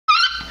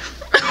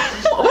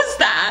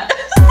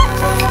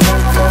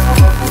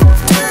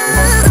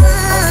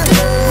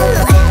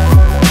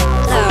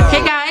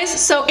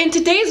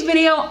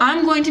video,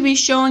 I'm going to be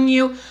showing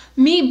you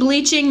me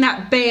bleaching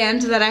that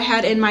band that I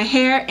had in my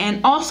hair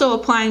and also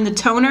applying the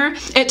toner.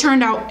 It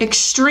turned out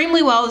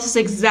extremely well. This is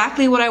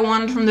exactly what I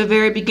wanted from the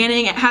very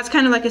beginning. It has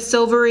kind of like a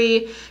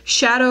silvery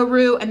shadow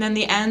root, and then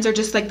the ends are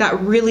just like that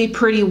really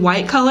pretty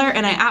white color,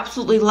 and I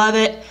absolutely love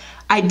it.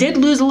 I did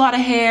lose a lot of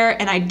hair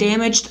and I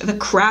damaged the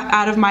crap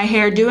out of my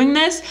hair doing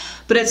this,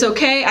 but it's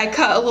okay. I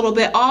cut a little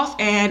bit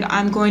off and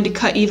I'm going to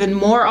cut even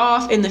more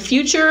off in the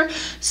future.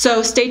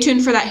 So stay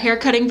tuned for that hair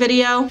cutting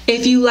video.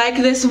 If you like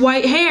this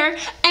white hair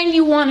and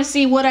you want to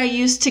see what I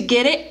used to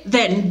get it,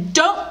 then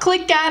don't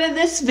click out of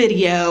this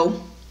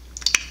video.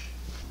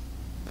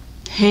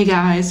 Hey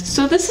guys,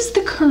 so this is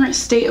the current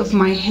state of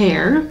my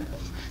hair.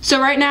 So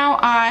right now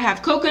I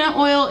have coconut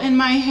oil in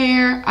my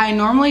hair. I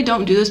normally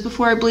don't do this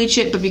before I bleach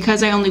it, but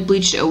because I only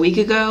bleached it a week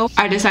ago,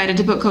 I decided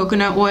to put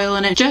coconut oil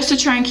in it just to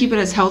try and keep it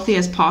as healthy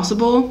as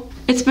possible.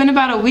 It's been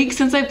about a week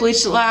since I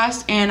bleached it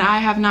last, and I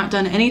have not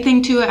done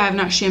anything to it. I have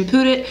not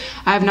shampooed it.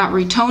 I have not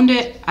retoned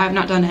it. I have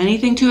not done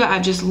anything to it.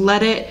 I've just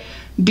let it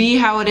be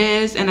how it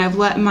is, and I've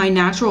let my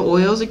natural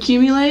oils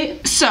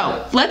accumulate.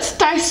 So let's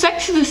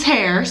dissect this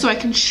hair so I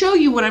can show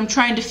you what I'm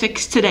trying to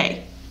fix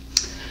today.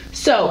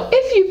 So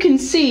if you can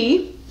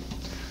see,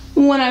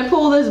 when I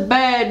pull this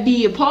bad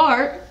bee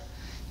apart,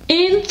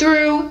 in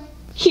through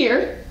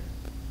here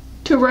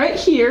to right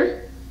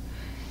here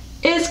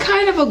is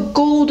kind of a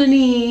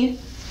goldeny,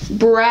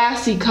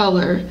 brassy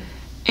color.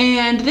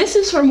 And this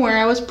is from where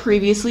I was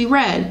previously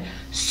red.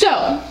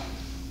 So,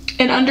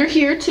 and under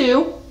here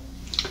too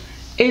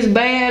is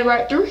bad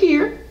right through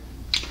here.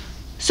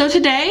 So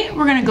today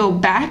we're gonna go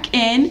back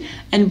in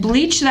and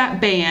bleach that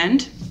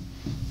band.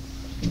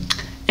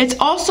 It's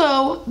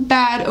also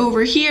bad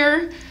over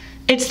here.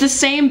 It's the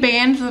same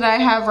band that I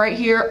have right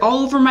here all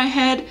over my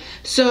head,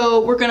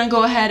 so we're gonna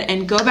go ahead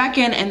and go back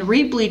in and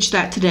re-bleach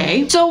that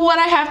today. So what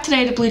I have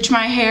today to bleach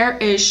my hair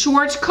is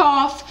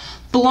Schwarzkopf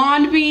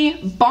Blonde Bee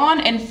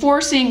Bond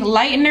Enforcing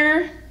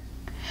Lightener,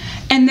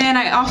 and then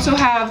I also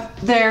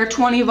have their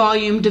 20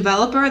 volume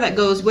developer that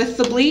goes with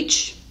the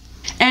bleach.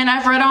 And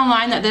I've read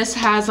online that this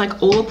has like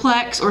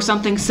Olaplex or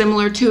something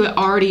similar to it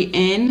already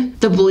in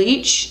the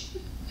bleach.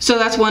 So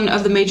that's one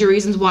of the major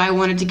reasons why I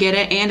wanted to get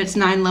it, and it's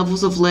 9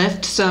 levels of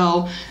lift,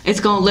 so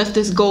it's gonna lift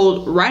this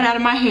gold right out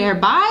of my hair.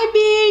 Bye,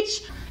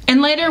 beach! And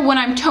later when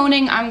I'm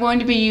toning, I'm going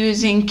to be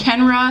using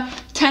Kenra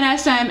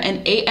 10Sm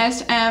and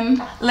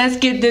 8Sm. Let's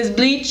get this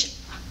bleach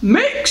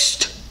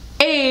mixed.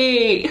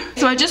 Hey!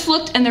 So I just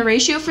looked, and the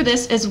ratio for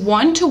this is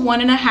 1 to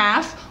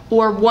 1.5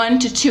 or 1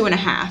 to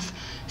 2.5.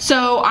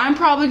 So I'm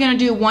probably gonna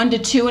do 1 to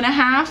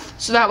 2.5,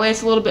 so that way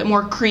it's a little bit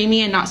more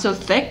creamy and not so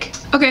thick.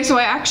 Okay, so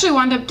I actually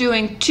wound up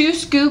doing 2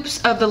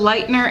 scoops of the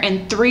lightener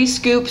and 3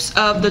 scoops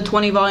of the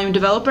 20 volume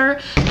developer,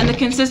 and the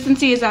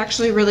consistency is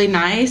actually really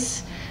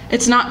nice.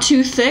 It's not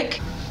too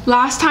thick.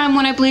 Last time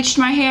when I bleached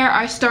my hair,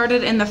 I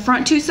started in the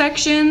front 2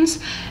 sections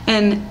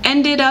and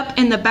ended up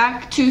in the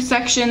back 2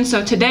 sections.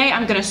 So today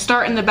I'm gonna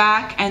start in the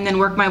back and then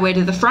work my way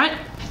to the front.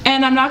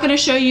 And I'm not going to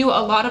show you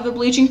a lot of the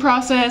bleaching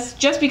process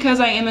just because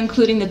I am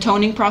including the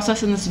toning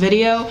process in this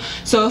video.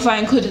 So if I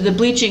included the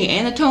bleaching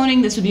and the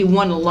toning, this would be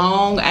one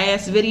long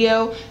ass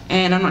video,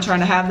 and I'm not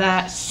trying to have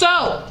that.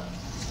 So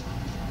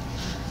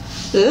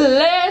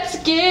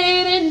let's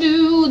get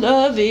into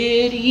the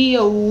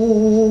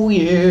video,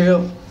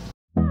 yeah.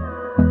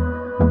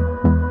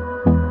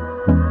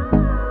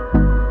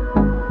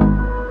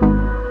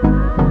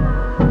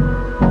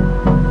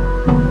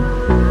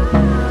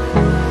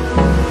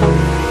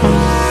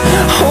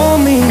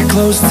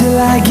 Close till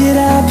I get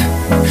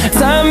up,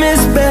 time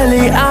is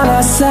barely on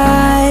our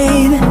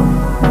side.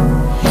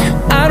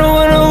 I don't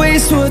wanna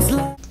waste what's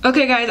left.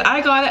 Okay guys,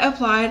 I got it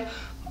applied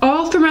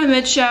all through my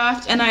mid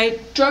shaft, and I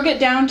drug it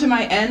down to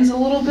my ends a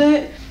little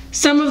bit.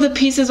 Some of the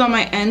pieces on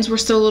my ends were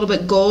still a little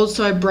bit gold,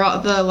 so I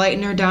brought the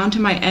lightener down to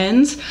my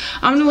ends.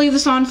 I'm gonna leave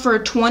this on for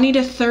 20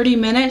 to 30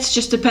 minutes,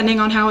 just depending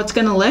on how it's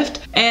gonna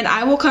lift, and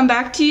I will come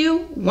back to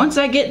you once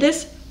I get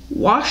this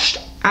washed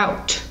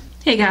out.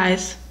 Hey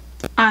guys,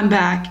 I'm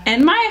back,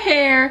 and my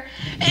hair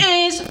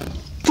is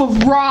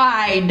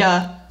fried.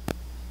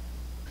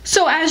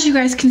 So as you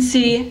guys can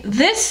see,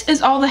 this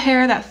is all the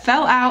hair that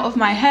fell out of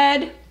my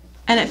head,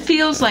 and it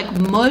feels like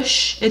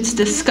mush. It's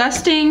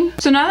disgusting.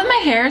 So now that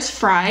my hair is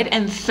fried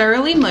and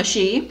thoroughly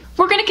mushy,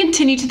 we're gonna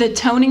continue to the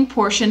toning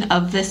portion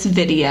of this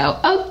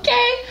video,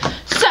 okay?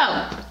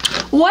 So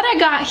what I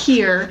got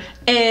here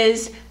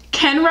is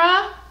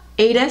Kenra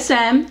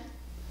 8Sm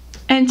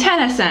and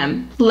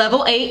 10Sm,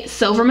 level 8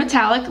 silver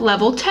metallic,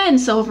 level 10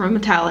 silver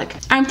metallic.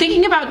 I'm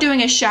thinking about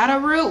doing a shadow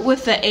root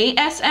with the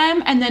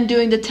 8Sm and then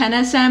doing the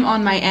 10Sm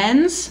on my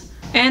ends.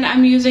 And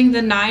I'm using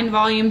the 9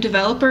 volume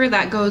developer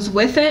that goes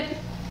with it.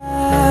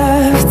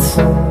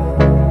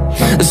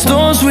 The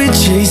storms we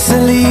chase are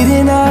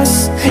leading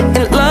us,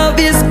 and love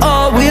is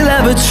all we'll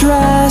ever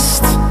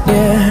trust.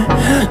 Yeah,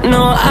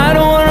 no, I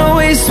don't wanna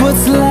waste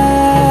what's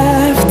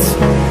left.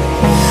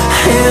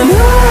 And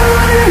on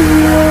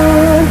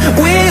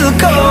we'll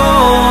go,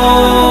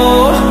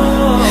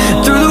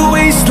 through the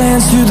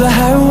wastelands, through the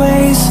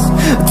highways,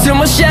 till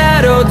my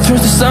shadow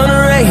turns to sun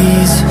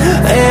rays.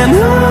 And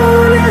on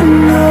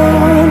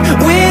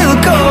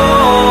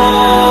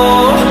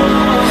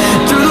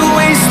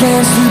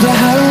dance through the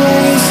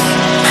highways,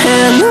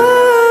 and on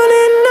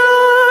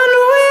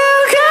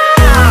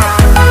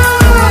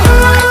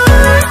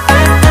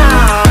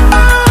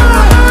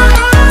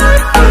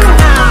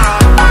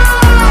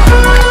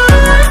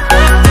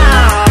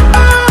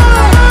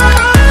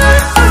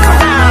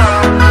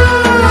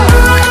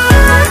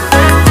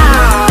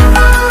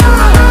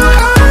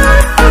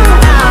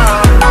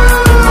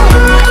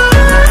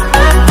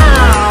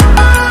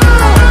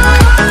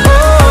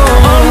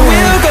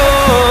we'll go.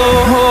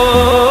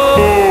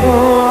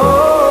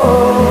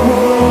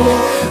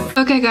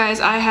 Okay guys,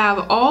 I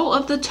have all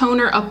of the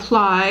toner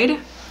applied.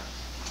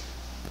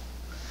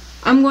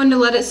 I'm going to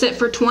let it sit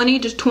for 20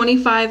 to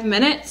 25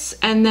 minutes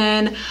and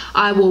then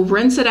I will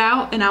rinse it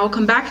out and I will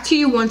come back to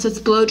you once it's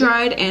blow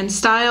dried and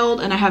styled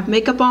and I have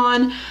makeup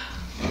on.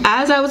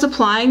 As I was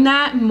applying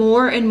that,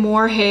 more and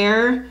more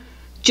hair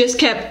just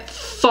kept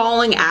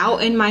falling out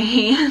in my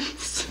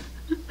hands.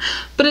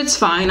 But it's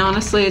fine,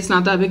 honestly, it's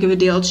not that big of a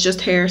deal. It's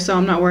just hair, so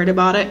I'm not worried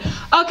about it.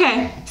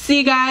 Okay, see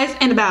you guys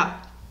in about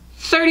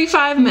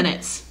 35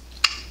 minutes.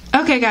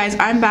 Okay guys,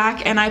 I'm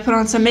back and I put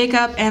on some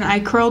makeup and I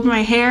curled my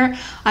hair.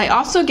 I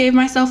also gave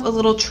myself a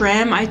little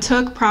trim. I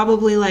took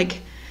probably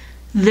like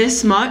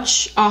this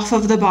much off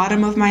of the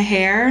bottom of my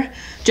hair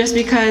just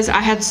because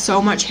I had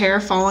so much hair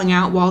falling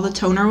out while the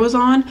toner was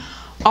on.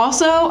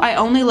 Also, I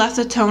only left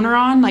the toner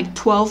on like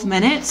 12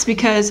 minutes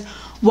because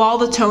while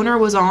the toner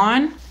was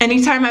on,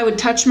 anytime I would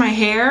touch my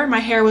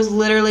hair was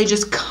literally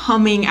just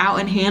coming out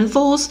in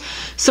handfuls.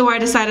 So I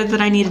decided that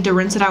I needed to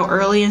rinse it out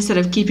early instead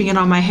of keeping it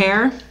on my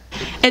hair.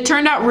 It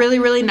turned out really,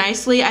 really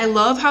nicely. I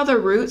love how the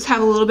roots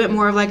have a little bit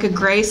more of like a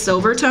gray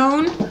silver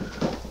tone.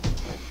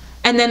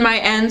 And then my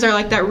ends are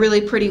like that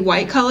really pretty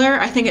white color.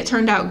 I think it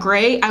turned out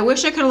great. I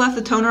wish I could have left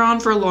the toner on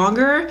for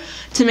longer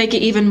to make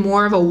it even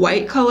more of a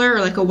white color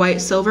or like a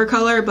white silver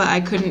color, but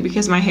I couldn't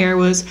because my hair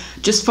was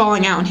just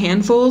falling out in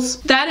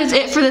handfuls. That is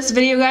it for this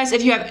video, guys.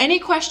 If you have any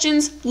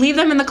questions, leave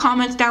them in the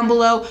comments down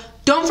below.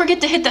 Don't forget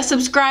to hit that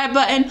subscribe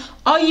button.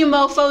 All you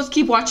mofos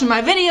keep watching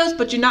my videos,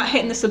 but you're not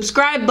hitting the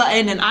subscribe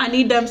button, and I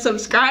need them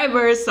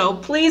subscribers, so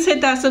please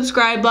hit that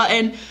subscribe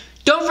button.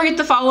 Don't forget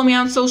to follow me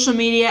on social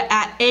media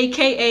at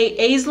aka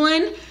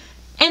Aislinn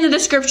in the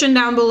description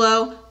down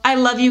below. I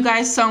love you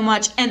guys so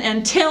much, and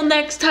until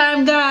next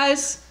time,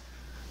 guys,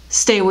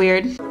 stay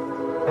weird.